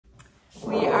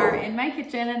in my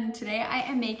kitchen and today I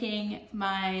am making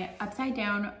my upside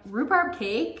down rhubarb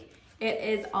cake. It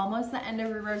is almost the end of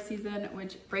rhubarb season,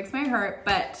 which breaks my heart,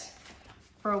 but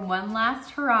for one last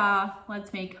hurrah,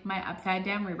 let's make my upside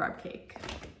down rhubarb cake.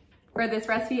 For this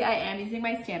recipe, I am using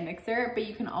my stand mixer, but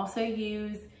you can also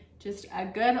use just a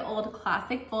good old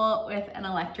classic bowl with an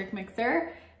electric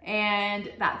mixer.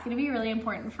 And that's gonna be really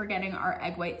important for getting our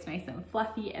egg whites nice and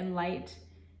fluffy and light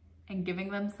and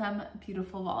giving them some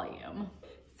beautiful volume.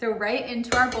 So right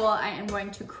into our bowl, I am going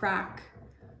to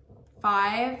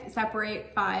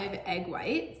separate five egg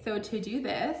whites. So to do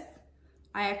this,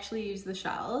 I actually use the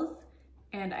shells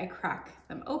and I crack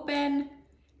them open,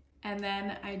 and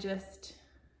then I just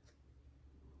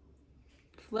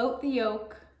float the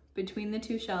yolk between the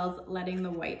two shells, letting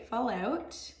the white fall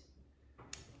out.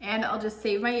 And I'll just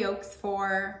save my yolks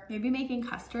for maybe making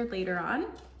custard later on.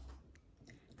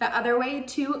 The other way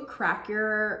to crack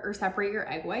or separate your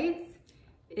egg whites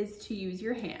is to use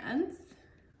your hands.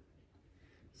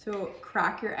 So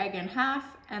crack your egg in half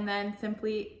and then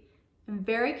simply and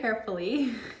very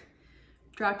carefully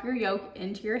drop your yolk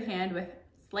into your hand with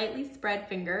slightly spread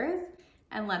fingers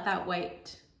and let that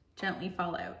white gently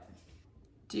fall out.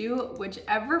 Do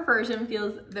whichever version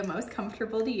feels the most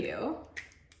comfortable to you.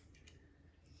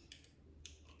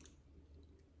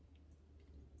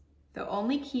 The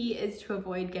only key is to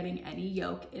avoid getting any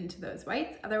yolk into those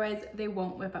whites, otherwise they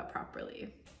won't whip up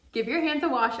properly. Give your hands a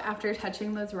wash after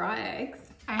touching those raw eggs.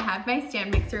 I have my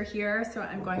stand mixer here, so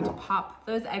I'm going to pop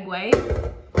those egg whites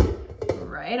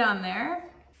right on there.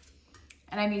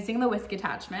 And I'm using the whisk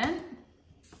attachment.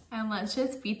 And let's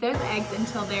just beat those eggs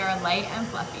until they are light and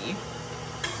fluffy.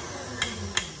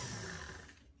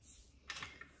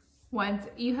 Once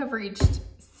you have reached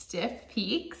stiff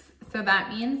peaks, so that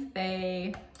means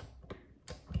they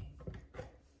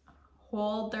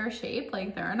hold their shape,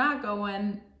 like they're not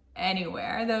going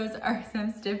anywhere. Those are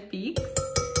some stiff peaks.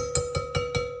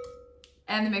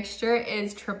 And the mixture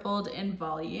is tripled in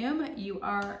volume. You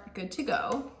are good to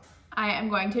go. I am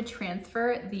going to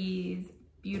transfer these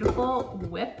beautiful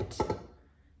whipped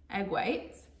egg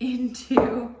whites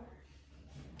into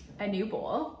a new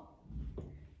bowl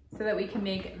so that we can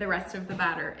make the rest of the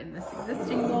batter in this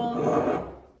existing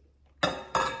bowl.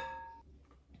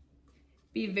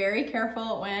 Be very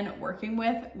careful when working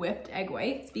with whipped egg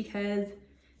whites because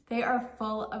they are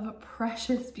full of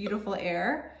precious, beautiful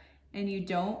air and you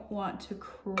don't want to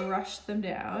crush them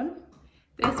down.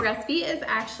 This recipe is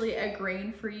actually a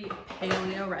grain-free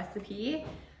paleo recipe.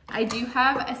 I do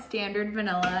have a standard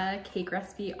vanilla cake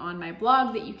recipe on my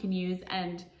blog that you can use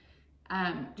and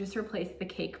just replace the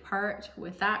cake part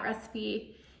with that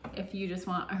recipe if you just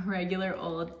want a regular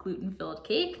old gluten-filled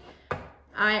cake.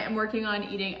 I am working on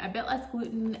eating a bit less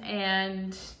gluten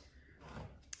and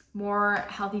more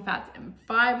healthy fats and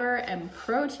fiber and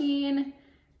protein.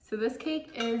 So this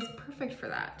cake is perfect for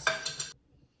that.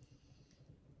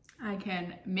 I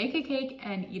can make a cake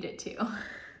and eat it too.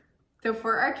 So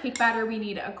for our cake batter, we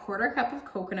need a 1/4 cup of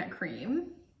coconut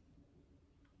cream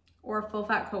or full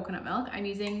fat coconut milk. I'm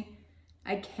using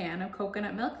a can of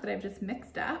coconut milk that I've just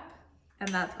mixed up, and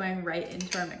that's going right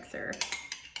into our mixer.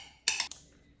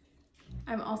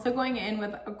 I'm also going in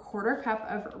with a 1/4 cup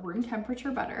of room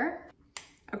temperature butter,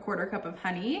 a 1/4 cup of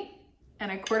honey,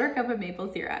 and a 1/4 cup of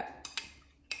maple syrup.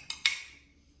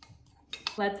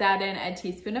 Let's add in a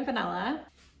teaspoon of vanilla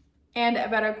and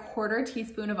about a 1/4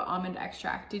 teaspoon of almond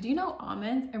extract. Did you know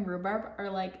almonds and rhubarb are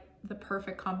like the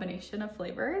perfect combination of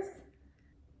flavors?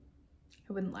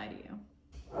 I wouldn't lie to you.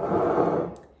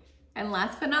 And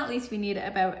last but not least, we need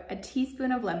about a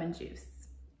teaspoon of lemon juice.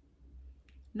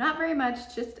 Not very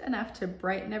much, just enough to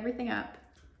brighten everything up.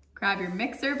 Grab your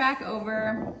mixer back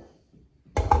over.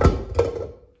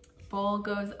 Bowl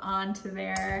goes onto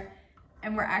there.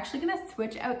 And we're actually gonna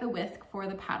switch out the whisk for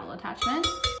the paddle attachment.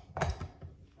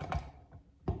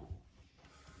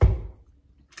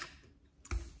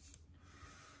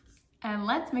 And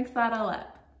let's mix that all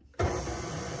up.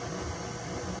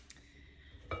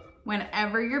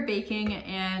 Whenever you're baking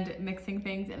and mixing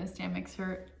things in a stand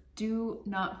mixer, do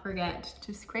not forget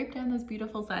to scrape down those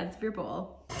beautiful sides of your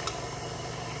bowl.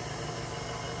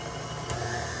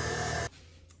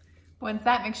 Once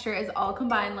that mixture is all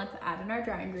combined, let's add in our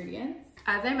dry ingredients.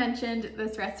 As I mentioned,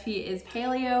 this recipe is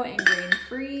paleo and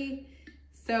grain-free.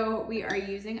 So we are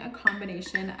using a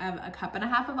combination of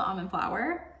 1.5 cups of almond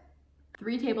flour,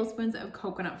 3 tablespoons of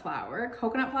coconut flour.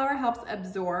 Coconut flour helps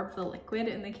absorb the liquid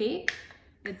in the cake.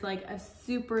 It's like a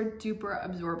super duper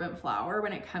absorbent flour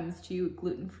when it comes to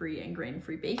gluten-free and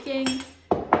grain-free baking.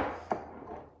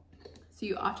 So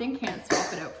you often can't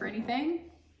swap it out for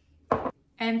anything.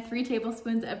 And 3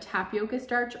 tablespoons of tapioca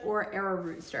starch or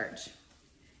arrowroot starch.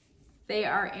 They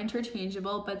are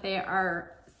interchangeable, but they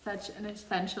are such an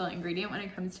essential ingredient when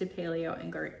it comes to paleo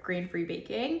and grain-free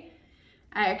baking.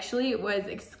 I actually was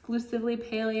exclusively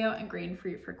paleo and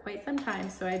grain-free for quite some time,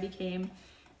 so I became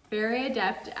very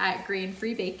adept at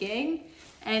grain-free baking.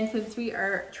 And since we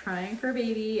are trying for a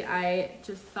baby, I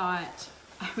just thought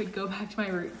I would go back to my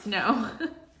roots. No,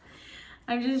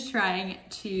 I'm just trying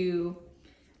to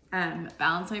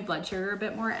balance my blood sugar a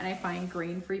bit more, and I find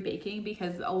grain-free baking,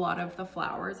 because a lot of the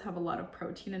flours have a lot of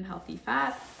protein and healthy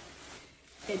fats,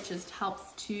 it just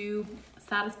helps to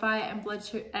satisfy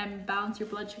and balance your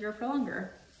blood sugar for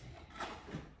longer.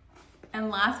 And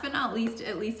last but not least,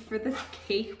 at least for this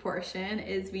cake portion,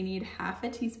 is we need half a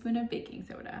teaspoon of baking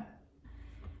soda.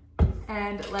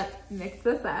 And let's mix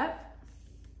this up.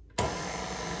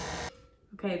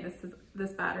 Okay,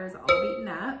 this batter is all beaten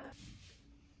up.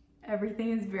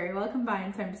 Everything is very well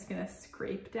combined, so I'm just gonna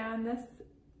scrape down this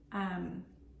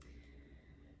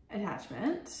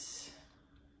attachment.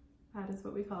 That is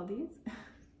what we call these. We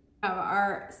have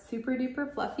our super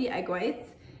duper fluffy egg whites,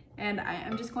 and I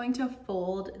am just going to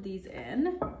fold these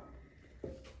in.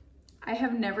 I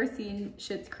have never seen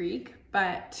Schitt's Creek,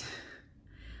 but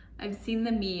I've seen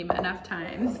the meme enough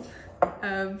times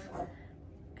of,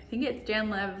 I think it's Dan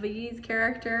Levy's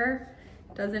character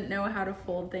doesn't know how to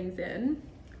fold things in.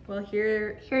 Well,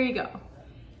 here you go.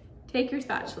 Take your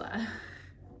spatula,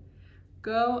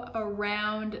 go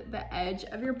around the edge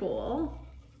of your bowl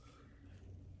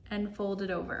and fold it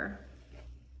over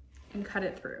and cut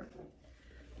it through.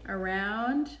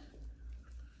 Around,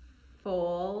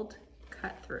 fold,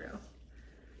 cut through.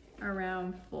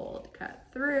 Around, fold, cut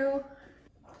through.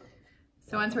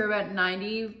 So once we're about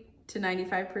 90 to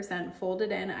 95%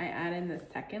 folded in, I add in the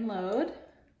second load.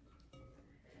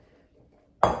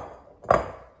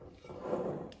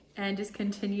 And just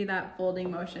continue that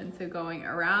folding motion. So going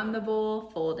around the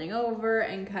bowl, folding over,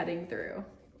 and cutting through.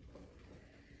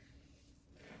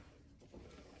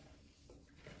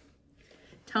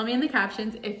 Tell me in the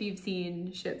captions if you've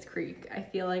seen Schitt's Creek. I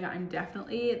feel like I'm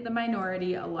definitely the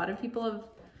minority. A lot of people have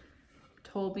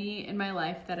told me in my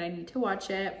life that I need to watch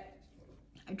it.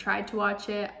 I tried to watch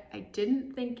it. I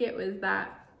didn't think it was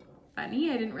that funny.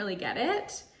 I didn't really get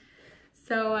it.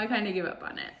 So I kind of give up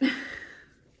on it.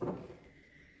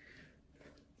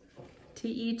 To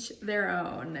each their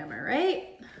own, am I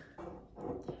right?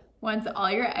 Once all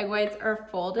your egg whites are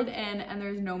folded in and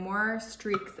there's no more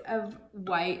streaks of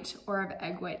white or of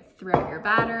egg whites throughout your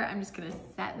batter, I'm just gonna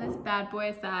set this bad boy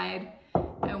aside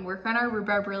and work on our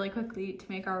rhubarb really quickly to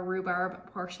make our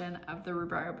rhubarb portion of the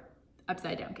rhubarb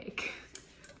upside down cake.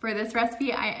 For this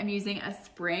recipe, I am using a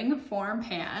spring form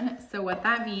pan. So what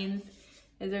that means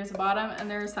is there's a bottom and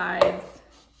there's sides,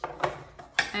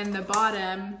 and the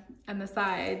bottom and the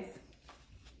sides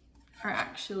are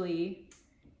actually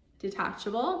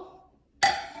detachable.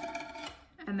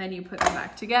 And then you put them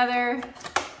back together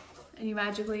and you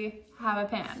magically have a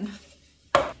pan.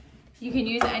 You can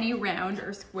use any round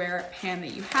or square pan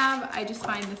that you have. I just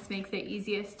find this makes it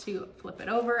easiest to flip it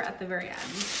over at the very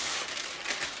end.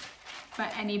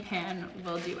 But any pan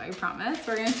will do, I promise.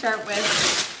 We're gonna start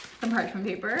with some parchment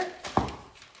paper.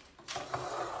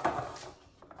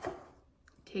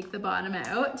 Take the bottom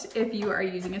out if you are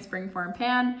using a springform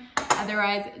pan.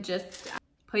 Otherwise, just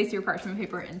place your parchment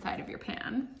paper inside of your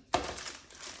pan.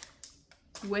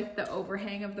 With the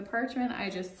overhang of the parchment, I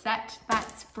just set that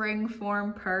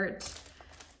springform part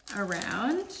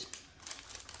around,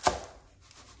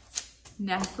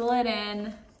 nestle it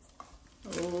in,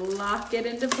 lock it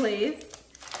into place,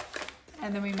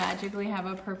 and then we magically have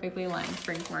a perfectly lined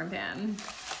springform pan.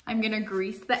 I'm gonna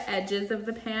grease the edges of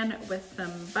the pan with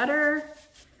some butter,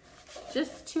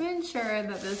 just to ensure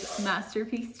that this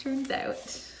masterpiece turns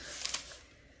out.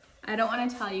 I don't want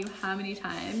to tell you how many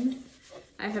times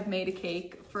I have made a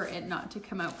cake for it not to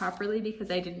come out properly because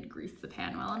I didn't grease the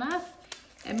pan well enough.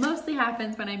 It mostly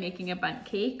happens when I'm making a bundt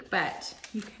cake, but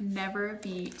you can never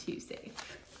be too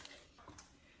safe.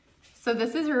 So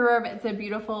this is rhubarb. It's a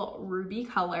beautiful ruby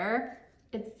color.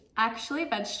 It's actually a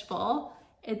vegetable.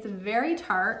 It's very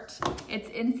tart. It's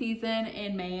in season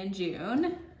in May and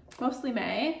June, mostly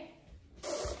May.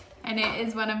 And it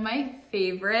is one of my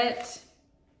favorite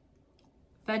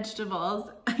vegetables,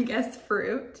 I guess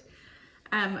fruit,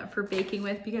 for baking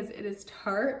with because it is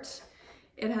tart.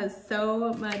 It has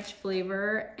so much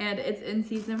flavor and it's in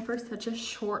season for such a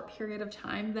short period of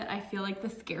time that I feel like the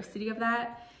scarcity of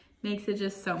that makes it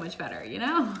just so much better, you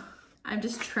know? I'm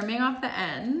just trimming off the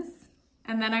ends,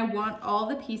 and then I want all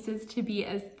the pieces to be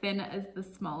as thin as the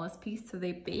smallest piece so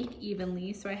they bake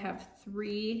evenly. So I have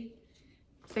 3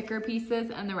 thicker pieces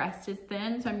and the rest is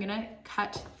thin. So I'm gonna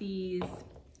cut these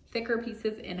thicker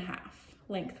pieces in half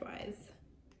lengthwise.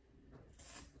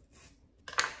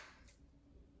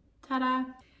 Ta-da!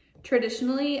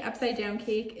 Traditionally, upside down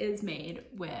cake is made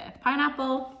with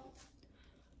pineapple.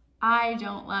 I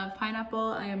don't love pineapple.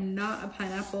 I am not a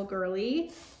pineapple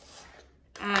girly,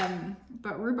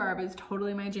 but rhubarb is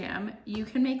totally my jam. You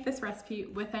can make this recipe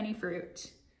with any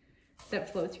fruit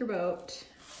that floats your boat,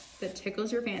 that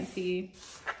tickles your fancy.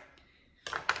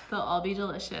 They'll all be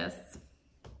delicious.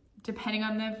 Depending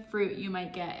on the fruit, you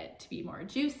might get it to be more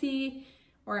juicy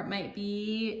or it might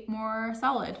be more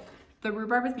solid. The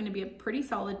rhubarb is going to be a pretty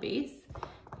solid base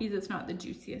because it's not the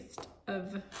juiciest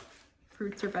of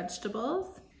fruits or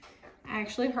vegetables. I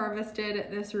actually harvested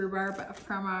this rhubarb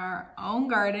from our own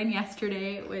garden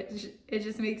yesterday, which it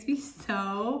just makes me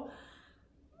so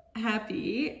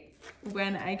happy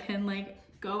when I can like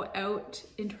go out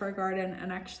into our garden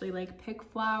and actually like pick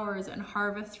flowers and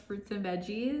harvest fruits and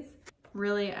veggies.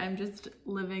 Really, I'm just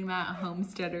living that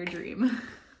homesteader dream.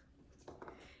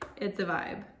 It's a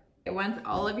vibe. Once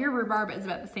all of your rhubarb is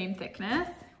about the same thickness,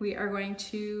 we are going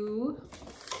to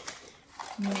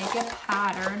make a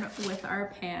pattern with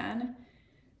our pan.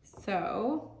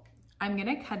 So I'm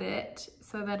gonna cut it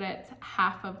so that it's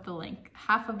half of the length,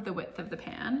 half of the width of the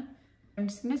pan. I'm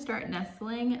just gonna start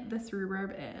nestling this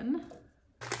rhubarb in.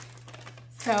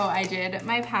 So I did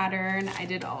my pattern, I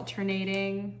did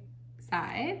alternating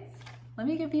sides. Let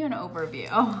me give you an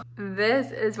overview.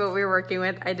 This is what we're working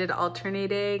with. I did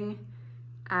alternating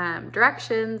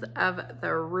directions of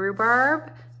the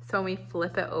rhubarb. So when we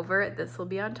flip it over, this will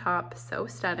be on top, so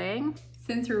stunning.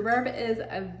 Since rhubarb is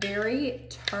a very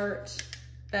tart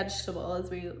vegetable, as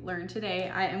we learned today,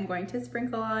 I am going to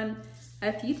sprinkle on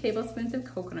a few tablespoons of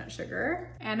coconut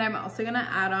sugar. And I'm also gonna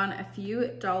add on a few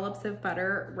dollops of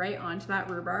butter right onto that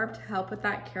rhubarb to help with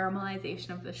that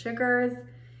caramelization of the sugars,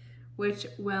 which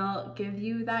will give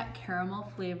you that caramel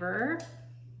flavor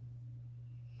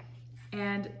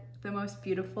and the most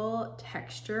beautiful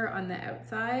texture on the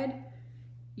outside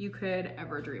you could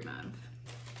ever dream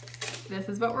of. This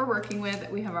is what we're working with.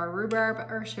 We have our rhubarb,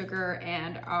 our sugar,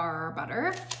 and our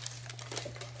butter.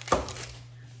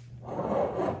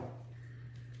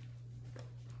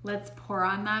 Let's pour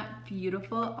on that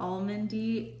beautiful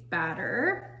almondy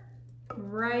batter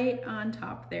right on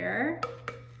top there.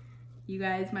 You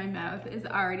guys, my mouth is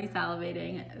already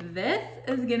salivating. This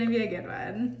is gonna be a good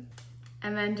one.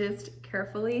 And then just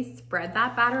carefully spread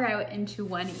that batter out into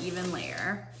one even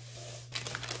layer.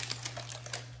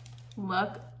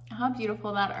 Look how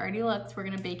beautiful that already looks. We're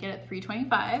gonna bake it at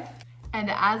 325.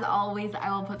 And as always, I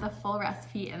will put the full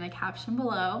recipe in the caption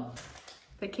below.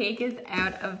 The cake is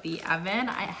out of the oven.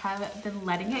 I have been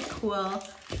letting it cool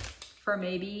for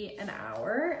maybe an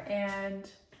hour, and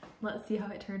let's see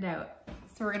how it turned out.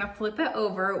 So we're gonna flip it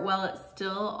over while it's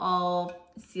still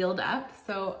all sealed up.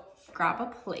 So grab a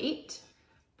plate,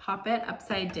 pop it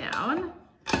upside down,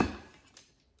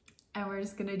 and we're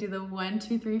just gonna do the 1,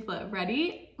 2, 3 flip.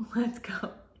 Ready? Let's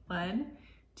go. 1,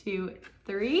 2,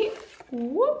 3.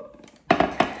 Whoop.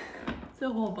 It's a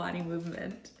whole body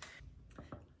movement.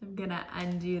 I'm gonna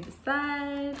undo the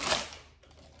side.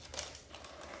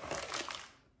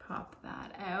 Pop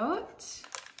that out.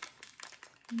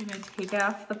 I'm gonna take it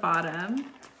off the bottom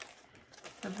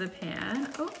of the pan.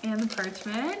 Oh, and the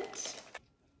parchment.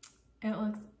 It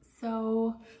looks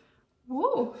so,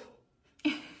 whoa.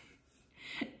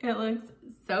 It looks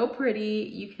so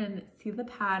pretty. You can see the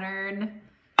pattern.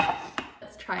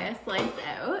 Let's try a slice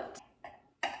out.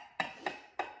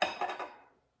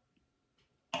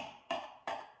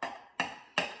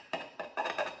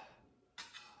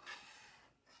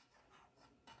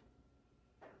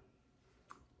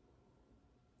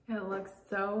 It looks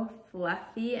so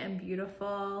fluffy and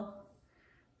beautiful,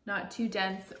 not too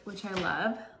dense, which I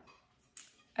love.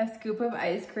 A scoop of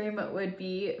ice cream would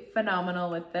be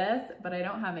phenomenal with this, but I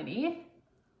don't have any.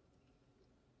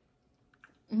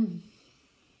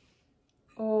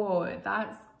 Oh,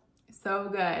 that's so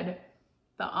good.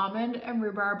 The almond and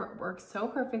rhubarb work so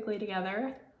perfectly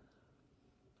together.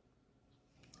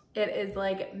 It is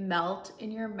like melt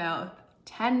in your mouth,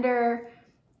 tender.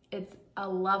 It's a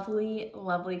lovely,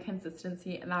 lovely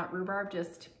consistency, and that rhubarb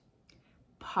just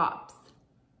pops.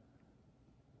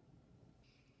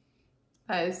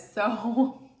 That is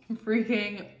so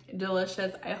freaking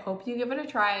delicious. I hope you give it a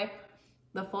try.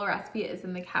 The full recipe is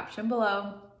in the caption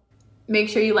below. Make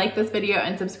sure you like this video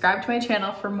and subscribe to my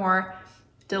channel for more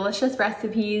delicious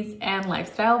recipes and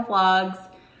lifestyle vlogs.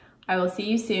 I will see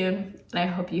you soon, and I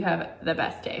hope you have the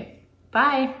best day.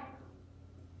 Bye.